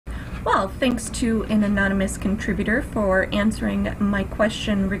Well, thanks to an anonymous contributor for answering my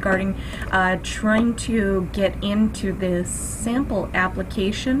question regarding trying to get into this sample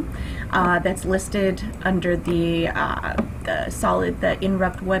application that's listed under the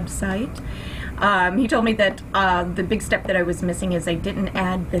Inrupt website. He told me that the big step that I was missing is I didn't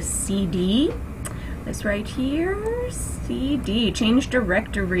add the CD. This right here, CD, change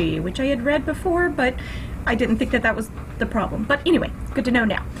directory, which I had read before, but I didn't think that that was the problem. But anyway, good to know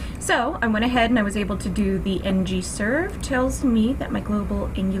now. So I went ahead and I was able to do the ngserve. Tells me that my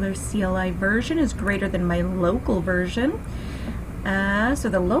global Angular CLI version is greater than my local version. So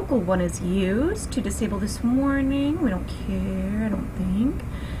the local one is used to disable this warning. We don't care, I don't think.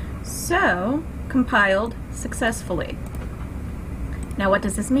 So, compiled successfully. Now what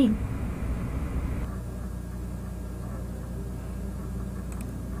does this mean?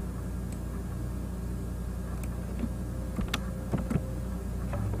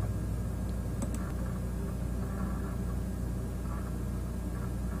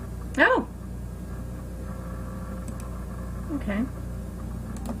 Oh! Okay.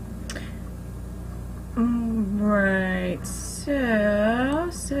 Right, so,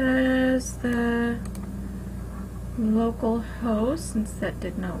 says the local host, since that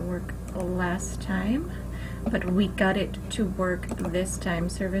did not work last time, but we got it to work this time.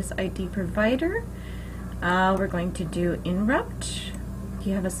 Service ID provider. We're going to do Inrupt. Do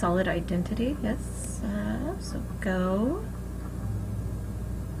you have a solid identity? Yes. So go.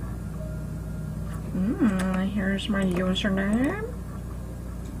 Here's my username.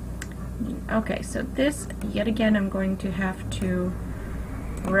 Okay, so this, yet again, I'm going to have to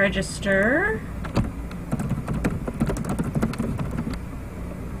register.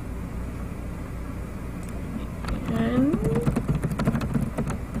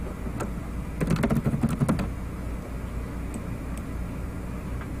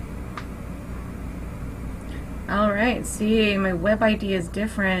 Alright, see, my web ID is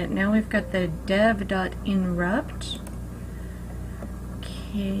different. Now we've got the dev.inrupt.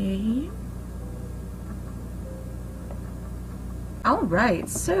 Okay. Alright,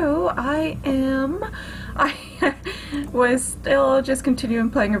 so I was still just continuing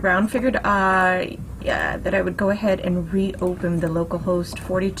playing around. Figured yeah, that I would go ahead and reopen the localhost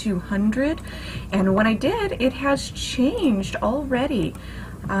 4200. And when I did, it has changed already.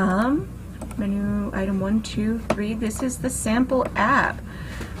 Menu item 1, 2, 3. This is the sample app,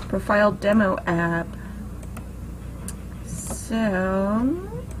 profile demo app. So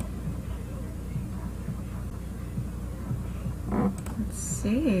let's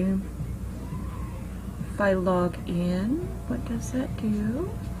see. If I log in, what does that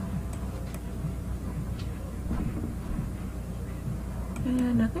do?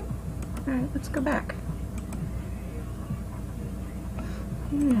 And nothing. All right, let's go back.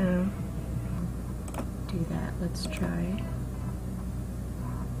 Yeah. Do that. Let's try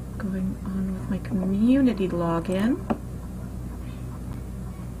going on with my community login.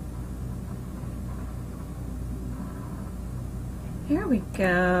 Here we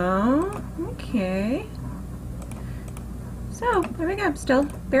go. Okay. So, there we go. Still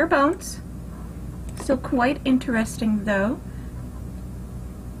bare bones. Still quite interesting though.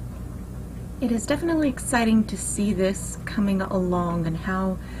 It is definitely exciting to see this coming along and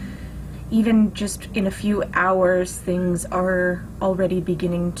how even just in a few hours things are already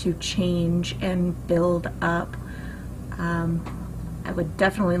beginning to change and build up. I would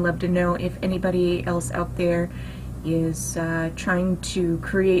definitely love to know if anybody else out there is trying to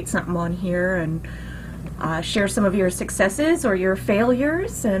create something on here and share some of your successes or your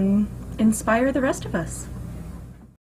failures and inspire the rest of us.